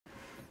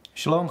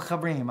Shalom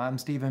Chavrim, I'm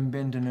Stephen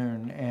Ben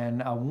Danoon,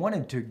 and I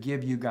wanted to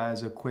give you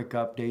guys a quick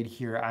update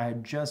here. I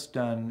had just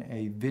done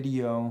a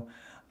video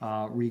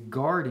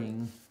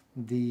regarding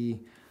the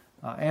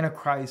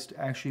Antichrist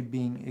actually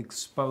being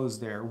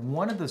exposed there.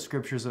 One of the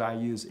scriptures that I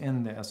use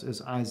in this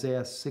is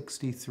Isaiah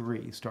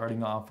 63,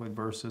 starting off with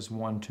verses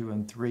 1, 2,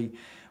 and 3,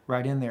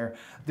 right in there.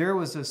 There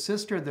was a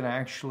sister that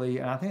actually,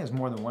 and I think there's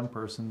more than one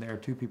person there,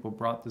 two people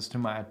brought this to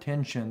my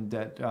attention,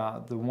 that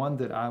the one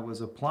that I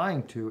was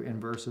applying to in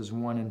verses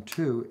 1 and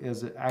 2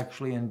 is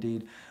actually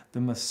indeed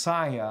the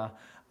Messiah,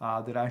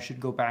 that I should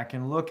go back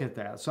and look at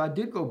that. So I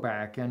did go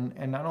back,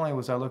 and not only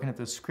was I looking at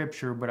the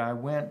scripture, but I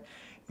went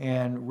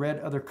and read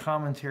other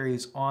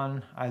commentaries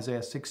on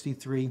Isaiah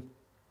 63,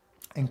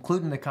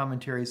 including the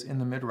commentaries in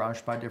the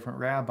Midrash by different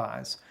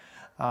rabbis.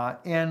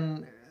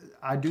 And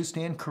I do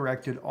stand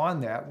corrected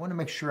on that. I want to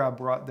make sure I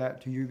brought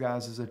that to you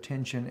guys'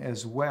 attention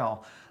as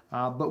well.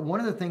 But one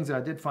of the things that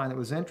I did find that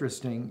was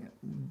interesting,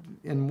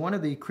 in one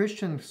of the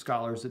Christian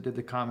scholars that did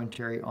the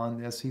commentary on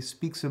this, he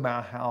speaks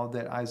about how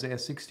that Isaiah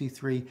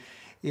 63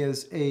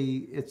 is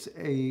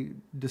a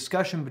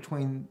discussion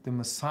between the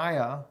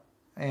Messiah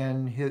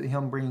and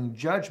him bringing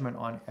judgment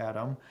on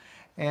Edom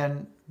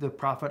and the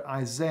prophet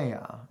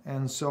Isaiah.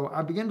 And so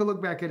I began to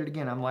look back at it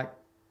again. I'm like,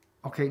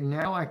 okay,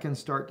 now I can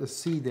start to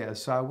see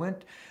this. So I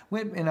went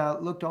and I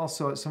looked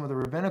also at some of the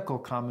rabbinical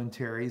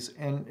commentaries,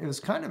 and it was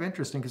kind of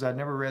interesting because I'd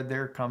never read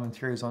their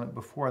commentaries on it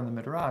before in the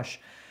Midrash.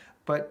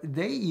 But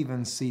they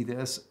even see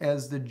this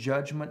as the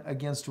judgment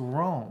against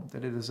Rome,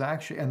 that it is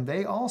actually, and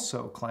they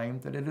also claim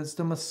that it is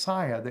the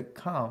Messiah that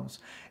comes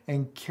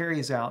and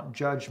carries out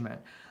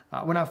judgment.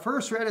 When I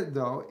first read it,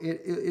 though,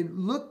 it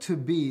looked to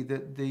be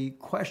that the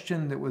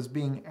question that was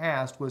being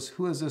asked was,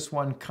 who is this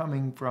one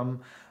coming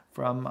from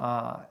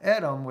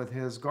Edom with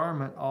his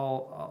garment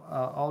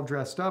all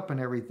dressed up and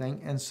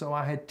everything? And so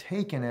I had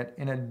taken it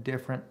in a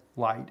different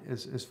light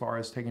as far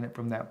as taking it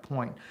from that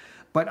point.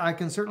 But I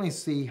can certainly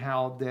see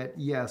how that,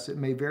 yes, it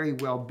may very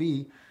well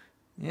be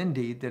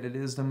indeed that it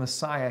is the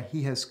Messiah.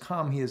 He has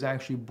come. He has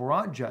actually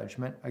brought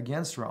judgment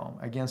against Rome,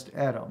 against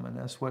Edom. And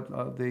that's what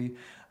the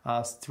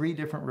three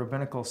different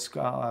rabbinical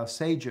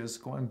sages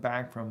going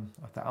back from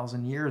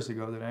 1,000 years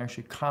ago that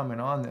actually comment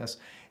on this,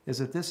 is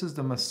that this is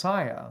the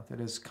Messiah that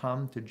has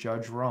come to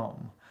judge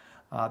Rome,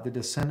 the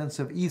descendants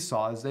of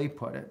Esau, as they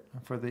put it,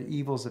 for the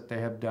evils that they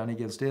have done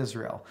against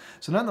Israel.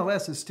 So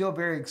nonetheless, it's still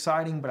very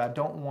exciting, but I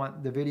don't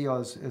want the video,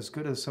 as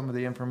good as some of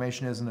the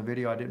information is in the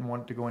video, I didn't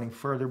want it to go any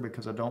further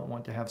because I don't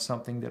want to have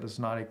something that is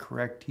not a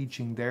correct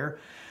teaching there.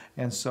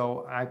 And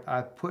so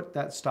I put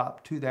that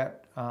stop to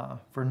that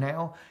for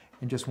now,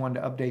 and just wanted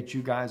to update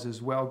you guys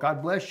as well.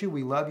 God bless you.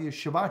 We love you.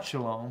 Shabbat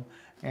Shalom.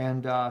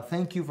 And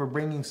thank you for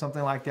bringing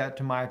something like that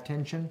to my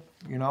attention.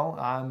 You know,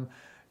 I'm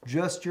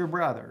just your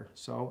brother,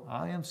 so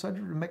I am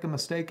subject to make a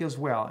mistake as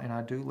well, and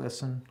I do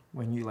listen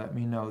when you let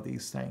me know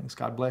these things.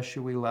 God bless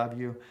you. We love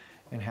you,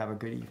 and have a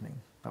good evening.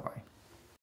 Bye-bye.